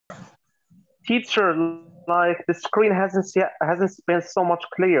Teacher, like the screen hasn't been so much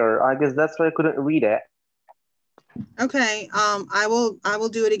clear. I guess that's why I couldn't read it. Okay, I will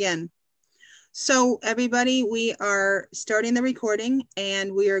do it again. So everybody, we are starting the recording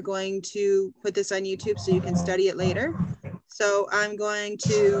and we are going to put this on YouTube so you can study it later. So I'm going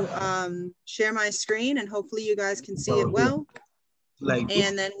to share my screen and hopefully you guys can see it well. Like this?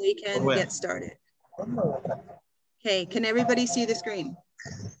 And then we can get started. Okay, can everybody see the screen?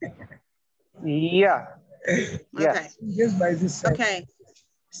 Yeah. Okay. Just by this side. Okay.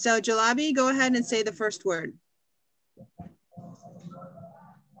 So Jalabi, go ahead and say the first word.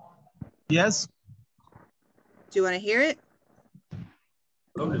 Yes, Do you want to hear it?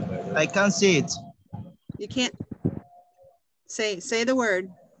 I can see it. You can't say the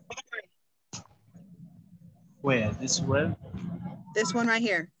word. Where? This word? This one right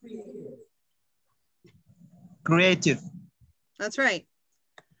here. Creative. That's right.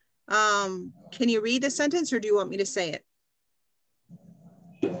 Can you read the sentence or do you want me to say it?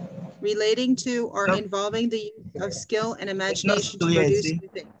 Relating to or involving the use of skill and imagination to produce new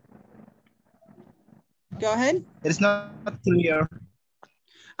things. Go ahead. It's not clear.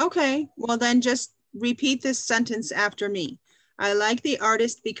 Okay, well then just repeat this sentence after me. I like the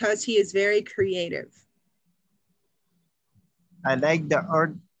artist because he is very creative. I like the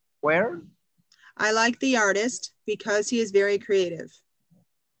art. Where? I like the artist because he is very creative.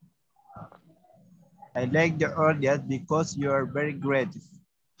 I like the audience because you are very creative.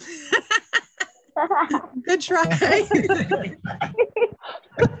 Good try.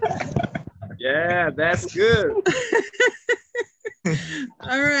 Yeah, that's good.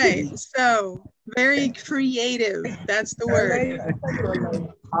 All right, so very creative. That's the word.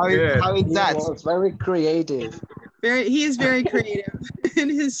 How is that? He was very creative. He is very creative in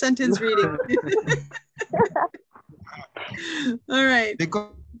his sentence reading. All right.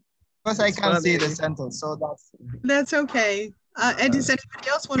 Because I can't see the sentence, so that's okay. And does anybody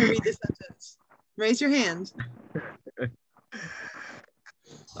else want to read the sentence? Raise your hand.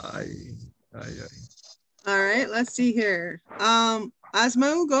 All right, let's see here.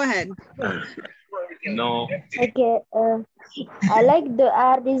 Osmo, go ahead. No. Okay, I like the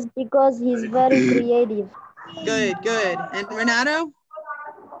artist because he's very creative. Good, good. And Renato?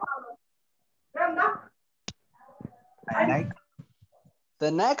 I like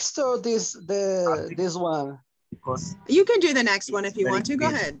the next or this one? Because you can do the next one if you want to. Go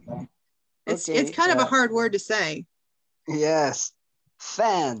ahead. It's kind of a hard word to say. Yes,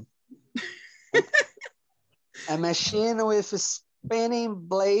 fan. A machine with spinning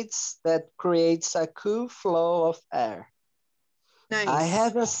blades that creates a cool flow of air. Nice. I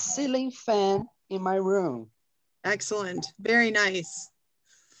have a ceiling fan in my room. Excellent. Very nice.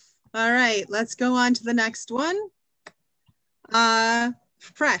 All right, let's go on to the next one.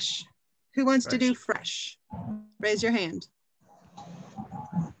 Fresh. Who wants to do fresh? Raise your hand.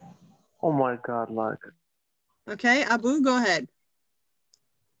 Oh my God, like. Okay, Abu, go ahead.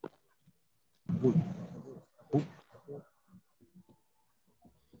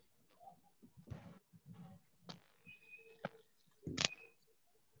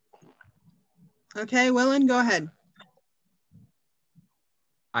 Okay, Willen, go ahead.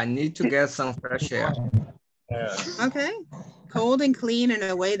 I need to get some fresh air. Okay, cold and clean in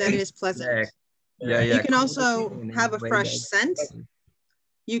a way that is pleasant. Yeah. You can also have a fresh scent.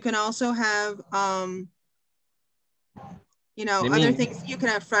 You can also have, you know, other things. You can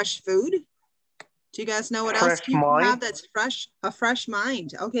have fresh food. Do you guys know what else you can have that's fresh? A fresh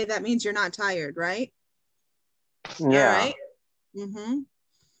mind. Okay, that means you're not tired, right? Yeah. All right. Mm-hmm.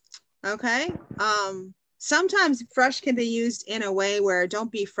 Okay. Sometimes fresh can be used in a way where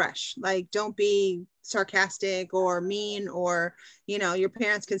don't be fresh, like don't be sarcastic or mean, or, you know, your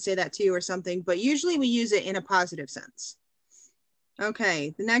parents can say that to you or something, but usually we use it in a positive sense.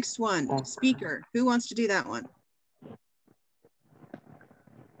 Okay, the next one, speaker. Who wants to do that one?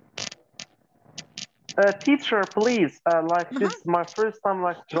 Teacher, please. Like this is my first time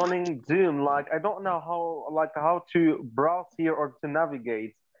like joining Zoom. Like I don't know how to browse here or to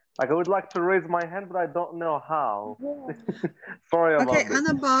navigate. Like I would like to raise my hand, but I don't know how. Sorry about Okay, this. on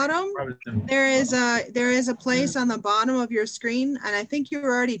the bottom, there is a place on the bottom of your screen, and I think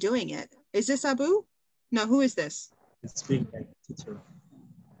you're already doing it. Is this Abu? No, who is this? It's feedback, teacher.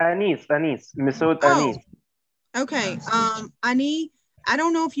 Anis, Masood Anis. Okay, Ani, I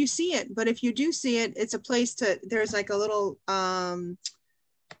don't know if you see it, but if you do see it, it's a place to, there's like a little,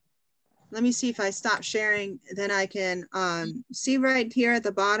 let me see if I stop sharing, then I can see right here at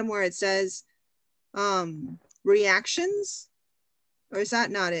the bottom where it says reactions, or is that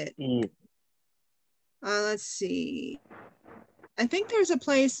not it? Yeah. Let's see. I think there's a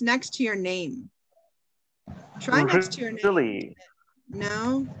place next to your name. Try next to your name. Really?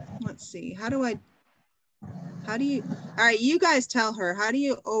 No, let's see. How do you, all right, you guys tell her, how do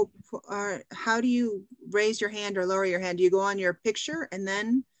you raise your hand or lower your hand? Do you go on your picture and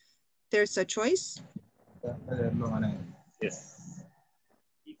then there's a choice? Yes.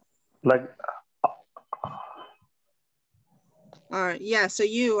 Like, All right, yeah, so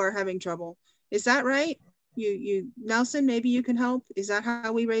you are having trouble. Is that right? Nelson, maybe you can help. Is that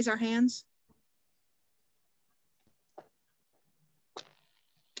how we raise our hands?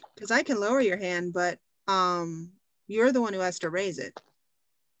 Because I can lower your hand, but you're the one who has to raise it.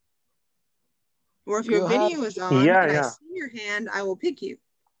 Or if your video is on yeah, and I yeah. see your hand, I will pick you.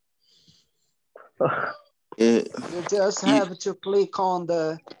 You just have to click on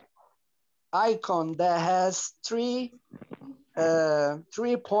the icon that has three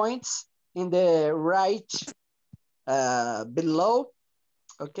points in the right below,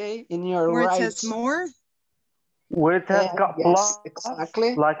 okay, in your Where it right. says more? Where it has got yes, plus,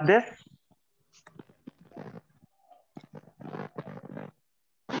 exactly. like this?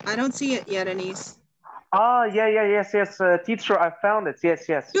 I don't see it yet, Anise. Ah, yes. Teacher, I found it. Yes.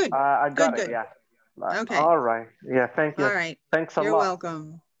 Good. I got Good. it, yeah. Okay. All right. Yeah, thank you. All right. Thanks a You're lot.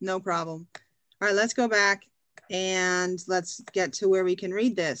 welcome. No problem. All right, let's go back and let's get to where we can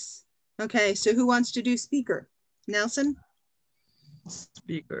read this. Okay, so who wants to do speaker? Nelson?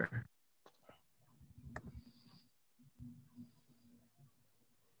 Speaker.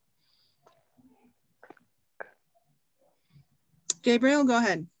 Gabriel, go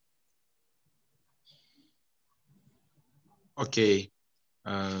ahead. Okay.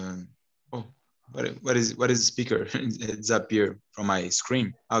 Oh, what is speaker? It's up here from my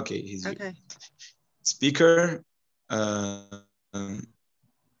screen. Okay, he's okay. Speaker. I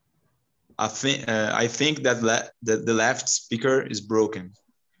think that the left speaker is broken.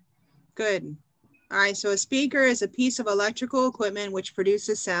 Good. All right, so a speaker is a piece of electrical equipment which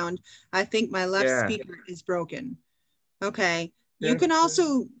produces sound. I think my left speaker is broken. Okay. You can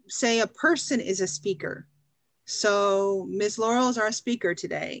also say a person is a speaker. So Ms. Laurel is our speaker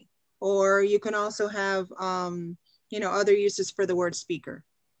today. Or you can also have, other uses for the word speaker.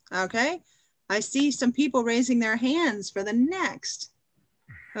 Okay. I see some people raising their hands for the next.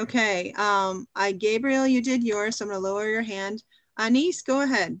 Okay. Gabriel, you did yours. So I'm going to lower your hand. Anise, go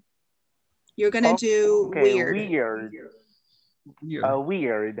ahead. You're going to do weird.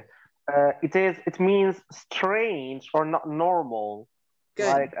 Weird. It means strange or not normal.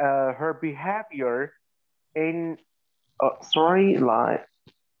 Good. Like her behavior in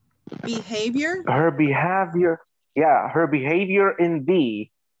behavior? Her behavior in the,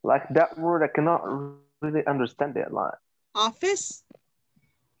 like that word I cannot really understand it, like office?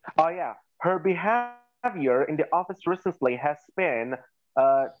 Oh yeah. Her behavior in the office recently has been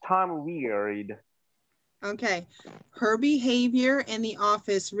time weird. Okay. Her behavior in the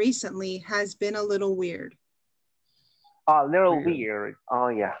office recently has been a little weird. A little weird. Oh,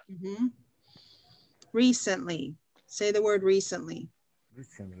 yeah. Mm-hmm. Recently. Say the word recently.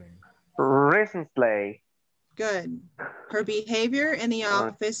 Recently. Good. Her behavior in the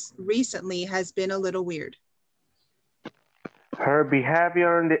office recently has been a little weird. Her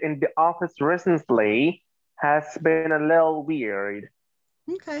behavior in the office recently has been a little weird.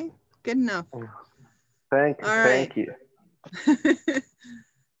 Okay. Good enough. Thank you.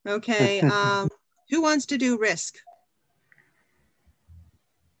 Okay. Who wants to do risk?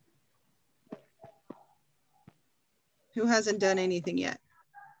 Who hasn't done anything yet?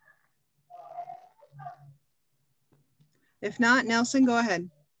 If not, Nelson, go ahead.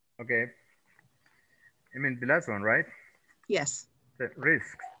 Okay. I mean the last one, right? Yes. The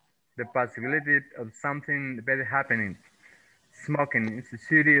risks, the possibility of something bad happening. Smoking is a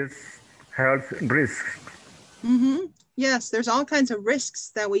serious health risk. Mm-hmm. Yes, there's all kinds of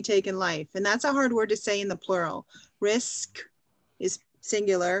risks that we take in life, and that's a hard word to say in the plural. Risk is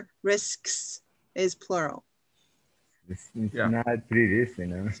singular, risks is plural. It's not pretty easy,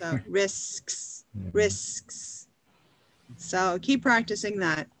 no? So risks, risks. So keep practicing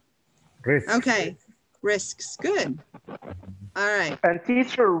that. Risks. Okay, risks, good. All right. And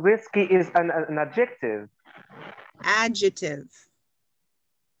teacher, risky is an adjective. Adjective.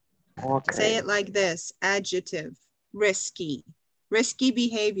 Okay. Say it like this, adjective, risky, risky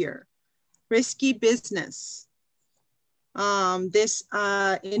behavior, risky business. This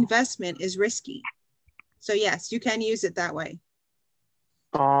investment is risky. So yes, you can use it that way.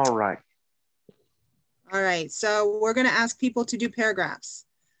 All right. All right, so we're gonna ask people to do paragraphs.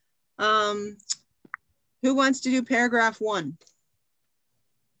 Who wants to do paragraph 1?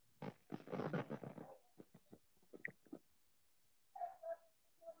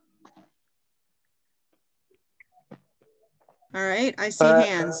 All right, I see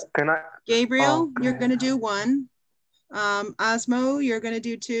hands. Can I? Gabriel, Okay. you're gonna do 1. Osmo, you're gonna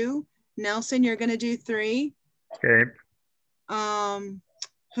do 2. Nelson, you're gonna do 3. Okay.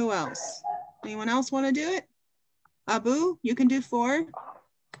 Who else? Anyone else want to do it? Abu, you can do 4.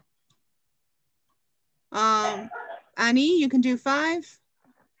 Ani, you can do 5.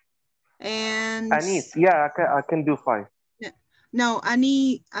 And Anis, yeah, I can do 5. no,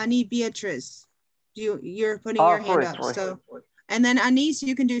 Ani Beatrice. You're putting your hand up. Sorry. So, and then Anis,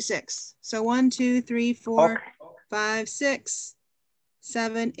 you can do 6. So 1, 2, 3, 4, Okay. 5, 6,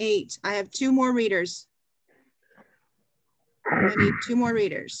 7, 8. I have 2 more readers. I need 2 more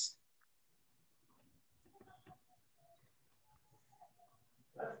readers.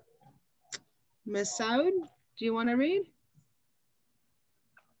 Miss Saud, do you want to read?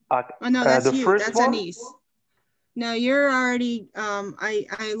 Oh no, that's the you. first That's one? Anis. No, you're already.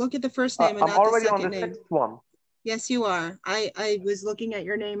 I look at the first name and I'm not the already on second the name. 6th one. Yes, you are. I was looking at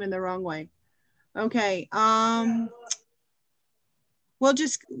your name in the wrong way. Okay. We'll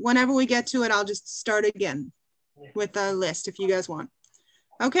just, whenever we get to it, I'll just start again with a list if you guys want.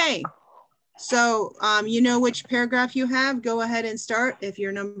 Okay. So you know which paragraph you have. Go ahead and start if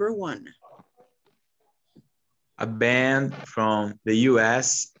you're number 1. A band from the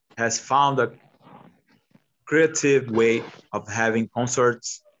US has found a creative way of having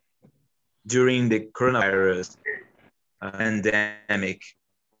concerts during the coronavirus pandemic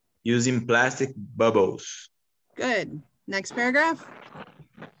using plastic bubbles. Good. Next paragraph.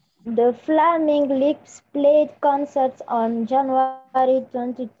 The Flaming Lips played concerts on January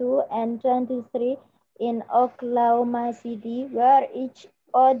 22 and 23 in Oklahoma City, where each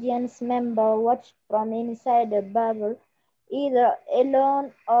audience member watched from inside a bubble, either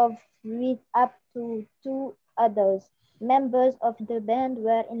alone or with up to 2 others. Members of the band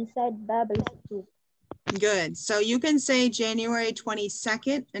were inside bubbles too. Good. So you can say January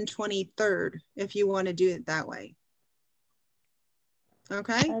 22nd and 23rd if you want to do it that way.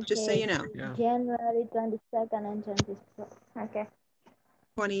 Okay, just so you know. Yeah. January 22nd and 23rd. Okay.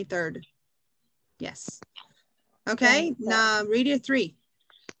 23rd. Yes. Okay, now read it 3.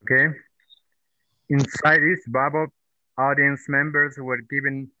 Okay. Inside each bubble, audience members were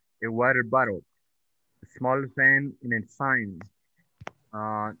given a water bottle, a small fan, and a sign.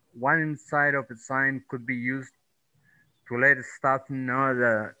 One inside of the sign could be used to let staff know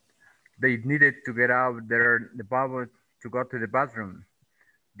that they needed to get out of the bubble to go to the bathroom.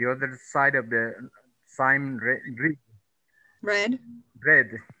 The other side of the sign read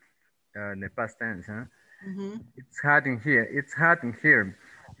the past tense. Huh? It's hot in here. It's hot in here.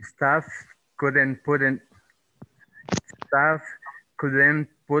 Staff couldn't put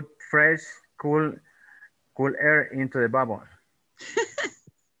fresh, cool air into the bubble.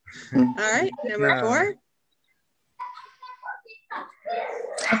 All right, number 4.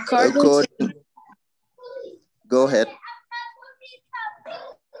 Go ahead.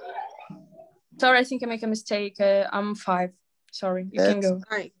 Sorry, I think I make a mistake. I'm 5. Sorry, you can go.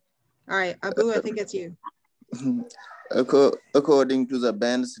 All right, Abu, I think it's you. According to the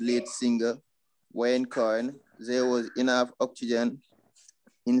band's lead singer, Wayne Coyne, there was enough oxygen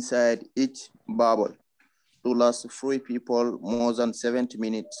inside each bubble to last 3 people more than 70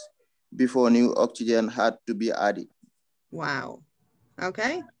 minutes before new oxygen had to be added. Wow.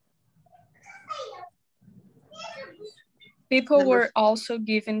 Okay. People were also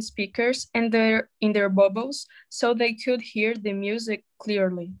given speakers in their bubbles so they could hear the music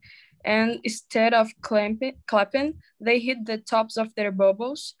clearly. And instead of clapping, they hit the tops of their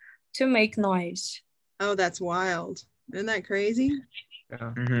bubbles to make noise. Oh, that's wild. Isn't that crazy?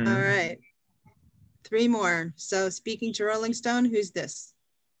 Yeah. All right. 3 more. So speaking to Rolling Stone, who's this?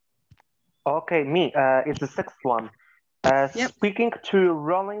 Okay, me. It's the 6th one. Speaking to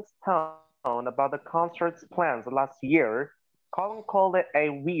Rolling Stone about the concert's plans last year, Colin called it a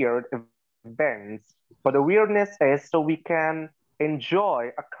weird event. But the weirdness is so we can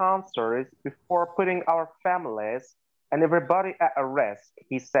enjoy a concert before putting our families and everybody at a risk,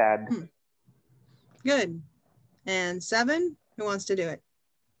 he said. Good. And 7, who wants to do it?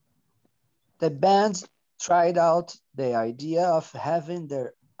 The band tried out the idea of having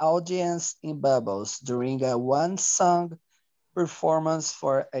their audience in bubbles during a one-song performance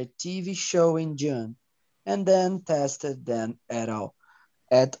for a TV show in June, and then tested them at a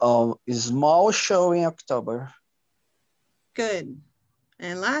small show in October. Good.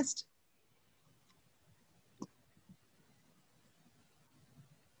 And last?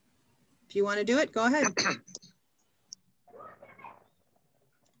 If you want to do it, go ahead.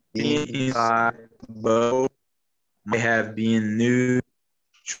 Inside the bubble may have been new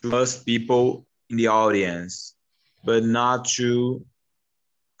to most people in the audience. but not to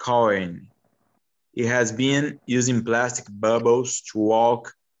cawing. It has been using plastic bubbles to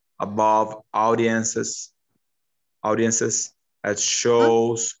walk above audiences at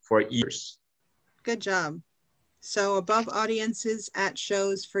shows for years. Good job. So above audiences at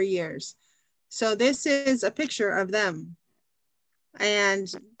shows for years. So this is a picture of them. And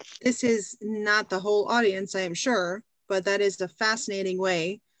this is not the whole audience, I am sure, but that is a fascinating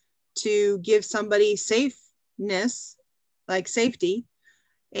way to give somebody safeness, like safety,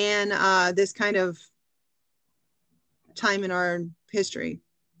 and this kind of time in our history.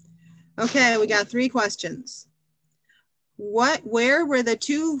 Okay, we got 3 questions. Where were the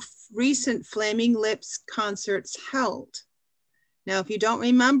 2 recent Flaming Lips concerts held? Now, if you don't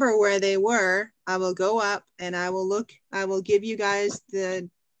remember where they were, I will go up and I will give you guys the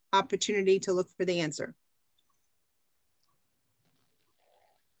opportunity to look for the answer.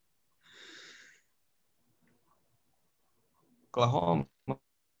 Oklahoma.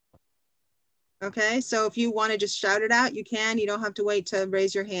 Okay, so if you want to just shout it out, you can. You don't have to wait to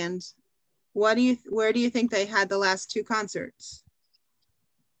raise your hand. Where do you think they had the last 2 concerts?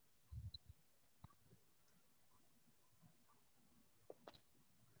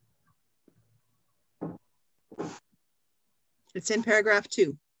 It's in paragraph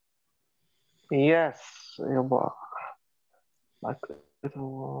 2. Yes, like it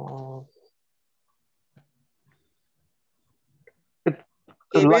was.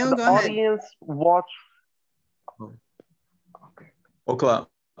 Gabriel, Like the go ahead. audience watch.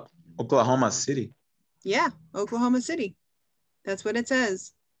 Oklahoma City. Yeah, Oklahoma City. That's what it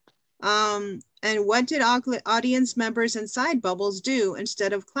says. And what did audience members inside bubbles do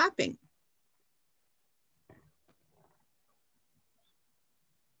instead of clapping?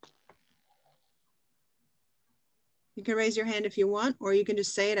 You can raise your hand if you want, or you can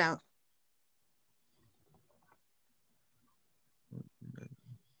just say it out.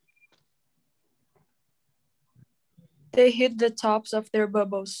 They hit the tops of their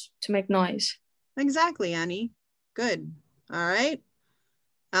bubbles to make noise. Exactly, Annie. Good. All right.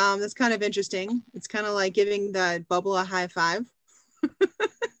 That's kind of interesting. It's kind of like giving the bubble a high five.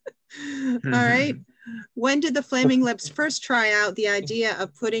 All right. When did the Flaming Lips first try out the idea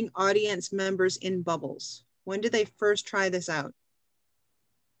of putting audience members in bubbles? When did they first try this out?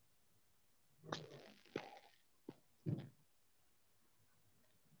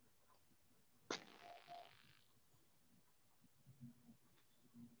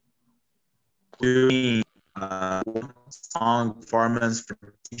 During song performance for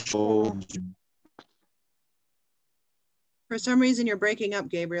show. For some reason, you're breaking up,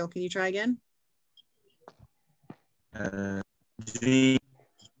 Gabriel. Can you try again? During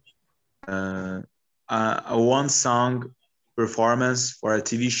a one song performance for a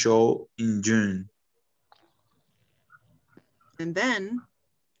TV show in June. And then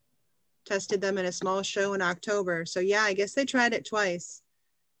tested them in a small show in October. So yeah, I guess they tried it twice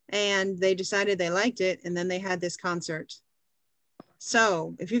and they decided they liked it. And then they had this concert.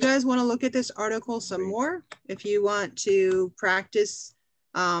 So if you guys want to look at this article some more, if you want to practice,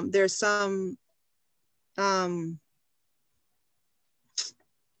 there's some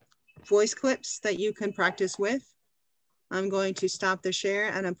voice clips that you can practice with. I'm going to stop the share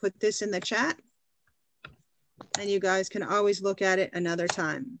and I'll put this in the chat. And you guys can always look at it another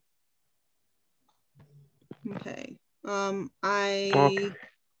time. Okay. I'm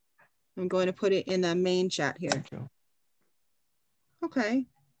going to put it in the main chat here. Okay.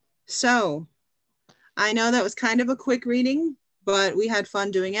 So I know that was kind of a quick reading, but we had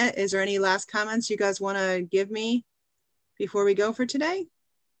fun doing it. Is there any last comments you guys want to give me before we go for today?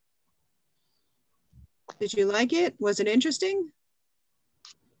 Did you like it? Was it interesting?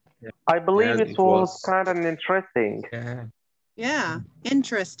 I believe it was kind of interesting. Yeah,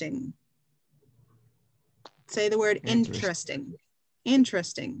 interesting. Say the word interesting.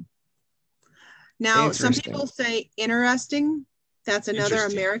 Interesting. Now, some people say interesting. That's another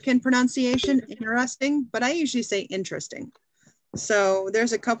American pronunciation, interesting, but I usually say interesting. So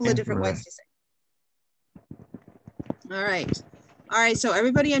there's a couple of different ways to say it. All right. All right, so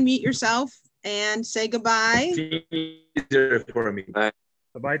everybody unmute yourself and say goodbye. Easier for me. Bye.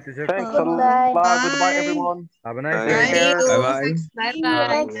 Bye-bye, teacher. Thanks a lot. Goodbye, everyone. Have a nice day. Bye-bye.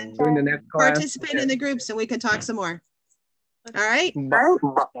 Bye-bye. Join the next class. Participate in the group so we can talk some more. All right. Bye.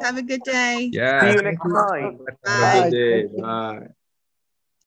 Have a good day. Yeah. See you next time. Bye. Good day. Bye.